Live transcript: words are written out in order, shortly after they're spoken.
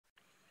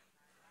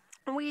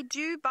We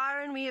do,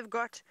 Byron. We have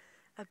got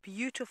a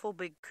beautiful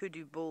big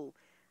kudu bull,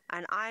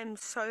 and I'm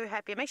so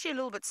happy. I'm actually a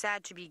little bit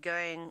sad to be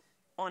going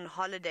on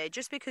holiday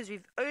just because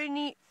we've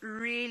only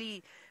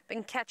really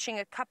been catching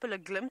a couple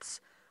of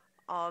glimpses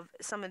of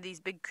some of these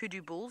big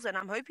kudu bulls, and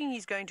I'm hoping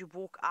he's going to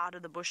walk out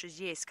of the bushes.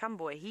 Yes, come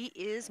boy, he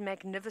is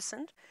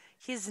magnificent.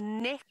 His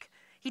neck,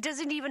 he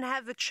doesn't even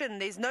have a chin.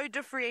 There's no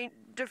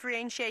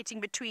differentiating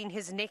between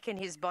his neck and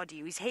his body,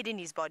 his head and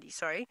his body,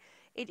 sorry.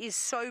 It is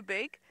so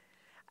big.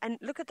 And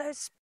look at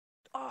those,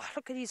 oh,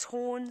 look at his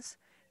horns.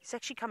 He's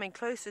actually coming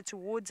closer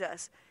towards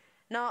us.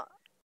 Now,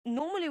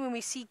 normally when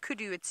we see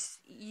kudu, you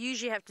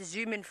usually have to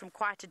zoom in from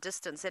quite a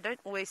distance. They don't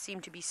always seem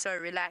to be so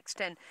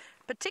relaxed, and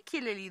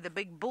particularly the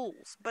big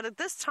bulls. But at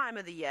this time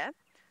of the year,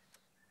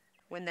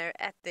 when they're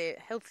at their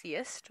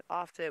healthiest,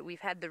 after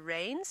we've had the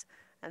rains,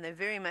 and they're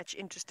very much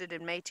interested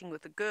in mating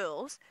with the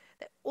girls,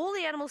 all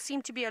the animals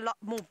seem to be a lot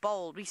more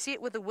bold. We see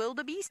it with the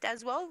wildebeest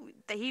as well.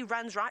 He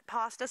runs right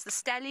past us. The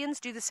stallions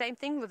do the same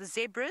thing with the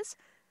zebras.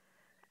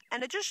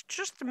 And it's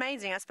just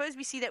amazing. I suppose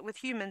we see that with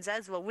humans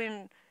as well.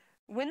 When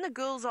the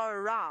girls are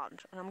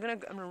around, and I'm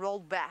gonna roll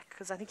back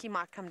because I think he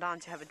might come down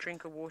to have a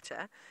drink of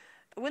water.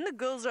 When the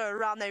girls are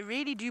around, they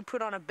really do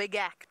put on a big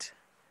act.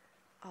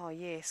 Oh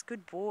yes,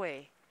 good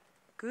boy.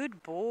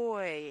 Good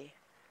boy.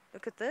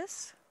 Look at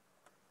this.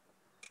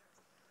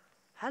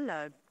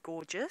 Hello,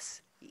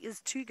 gorgeous. He is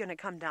too going to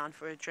come down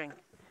for a drink.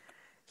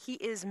 He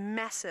is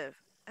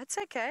massive. That's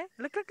okay.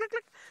 Look.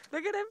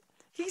 Look at him.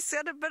 He's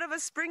got a bit of a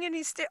spring in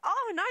his step.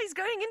 Oh, no, he's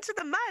going into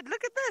the mud.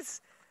 Look at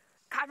this.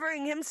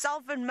 Covering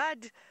himself in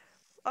mud.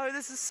 Oh,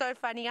 this is so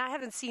funny. I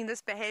haven't seen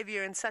this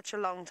behavior in such a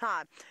long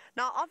time.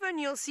 Now, often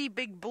you'll see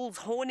big bulls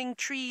horning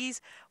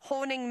trees,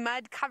 horning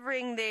mud,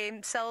 covering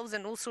themselves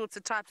in all sorts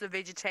of types of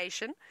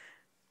vegetation.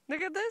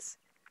 Look at this.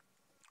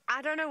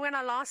 I don't know when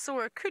I last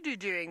saw a kudu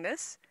doing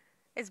this.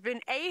 It's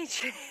been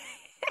ages.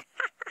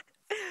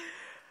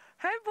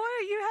 Hey boy,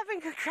 are you having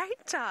a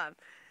great time?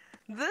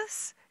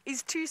 This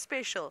is too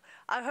special.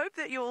 I hope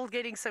that you're all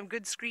getting some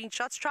good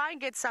screenshots. Try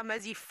and get some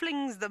as he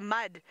flings the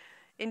mud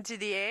into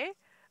the air.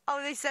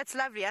 Oh, that's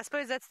lovely. I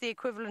suppose that's the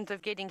equivalent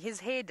of getting his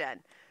hair done.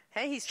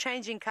 Hey, he's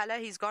changing color.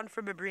 He's gone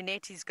from a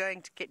brunette. He's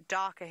going to get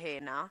darker hair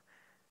now.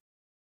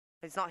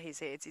 It's not his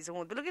hair, it's his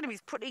horn. But look at him.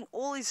 He's putting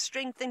all his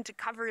strength in to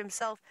cover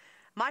himself.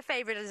 My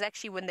favorite is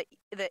actually when the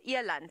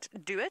eland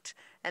do it,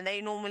 and they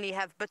normally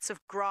have bits of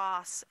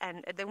grass,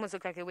 and they almost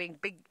look like they're wearing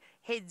big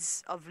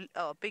heads of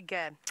big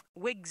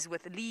wigs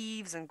with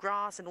leaves and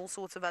grass and all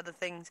sorts of other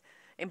things.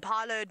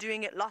 Impala are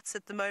doing it lots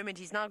at the moment.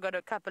 He's now got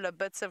a couple of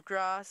bits of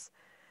grass.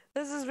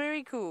 This is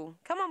very cool.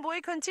 Come on,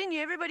 boy, continue.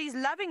 Everybody's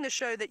loving the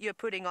show that you're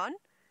putting on.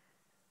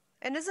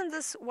 And isn't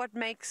this what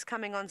makes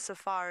coming on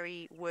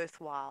safari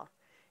worthwhile?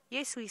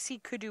 Yes, we see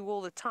kudu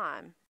all the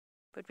time,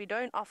 but we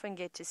don't often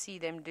get to see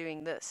them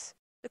doing this.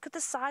 Look at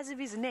the size of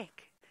his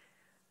neck.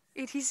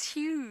 It is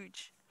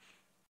huge.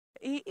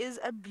 He is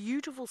a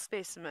beautiful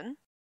specimen.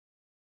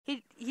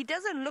 He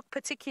doesn't look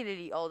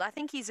particularly old. I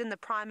think he's in the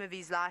prime of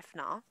his life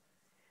now.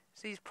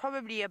 So he's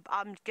probably,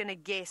 I'm going to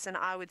guess, and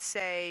I would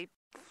say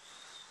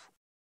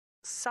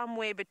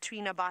somewhere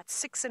between about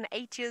 6 and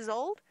 8 years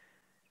old.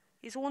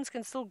 His horns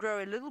can still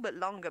grow a little bit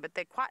longer, but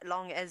they're quite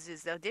long as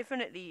is. They're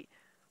definitely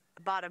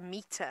about 1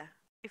 meter,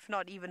 if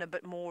not even a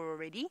bit more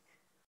already.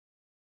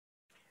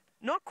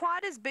 Not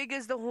quite as big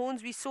as the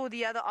horns we saw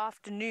the other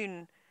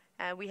afternoon.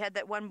 We had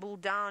that one bull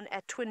down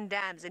at Twin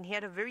Dams, and he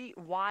had a very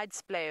wide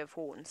splay of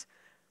horns.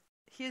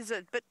 He's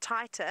a bit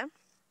tighter,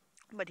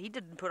 but he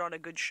didn't put on a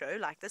good show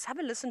like this. Have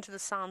a listen to the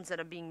sounds that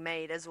are being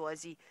made as well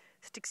as he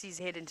sticks his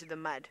head into the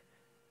mud.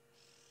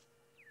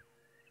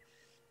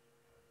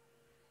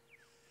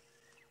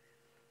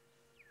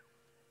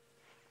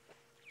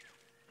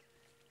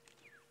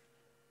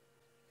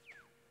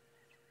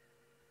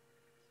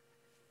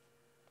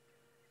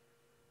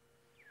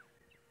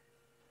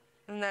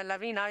 Isn't that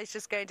lovely? Now he's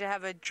just going to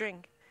have a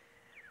drink.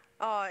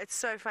 Oh, it's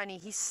so funny.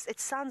 It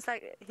sounds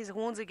like his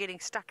horns are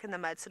getting stuck in the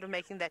mud, sort of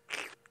making that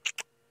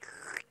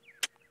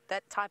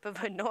type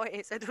of a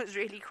noise. It was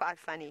really quite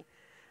funny.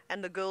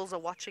 And the girls are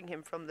watching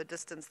him from the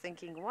distance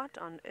thinking, what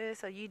on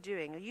earth are you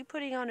doing? Are you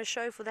putting on a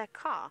show for that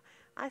car?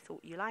 I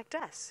thought you liked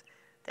us.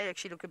 They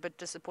actually look a bit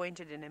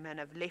disappointed in him and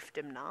have left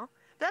him now.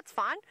 That's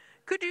fine.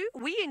 Kudu,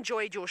 we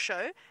enjoyed your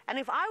show, and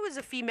if I was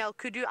a female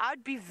kudu,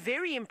 I'd be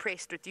very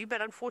impressed with you,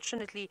 but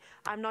unfortunately,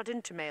 I'm not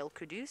into male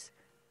kudus.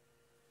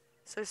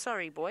 So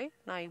sorry, boy.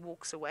 Now he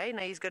walks away.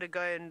 Now he's got to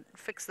go and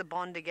fix the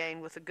bond again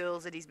with the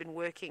girls that he's been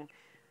working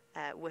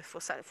with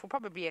for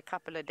probably a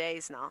couple of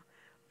days now.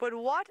 But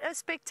what a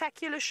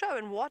spectacular show,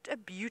 and what a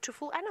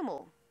beautiful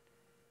animal.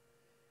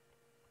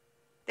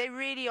 They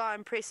really are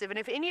impressive, and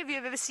if any of you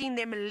have ever seen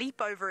them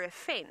leap over a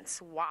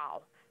fence,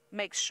 wow.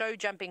 Makes show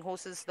jumping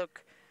horses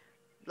look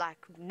like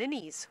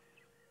ninnies.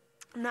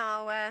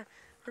 Now,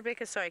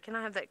 Rebecca, sorry, can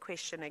I have that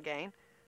question again?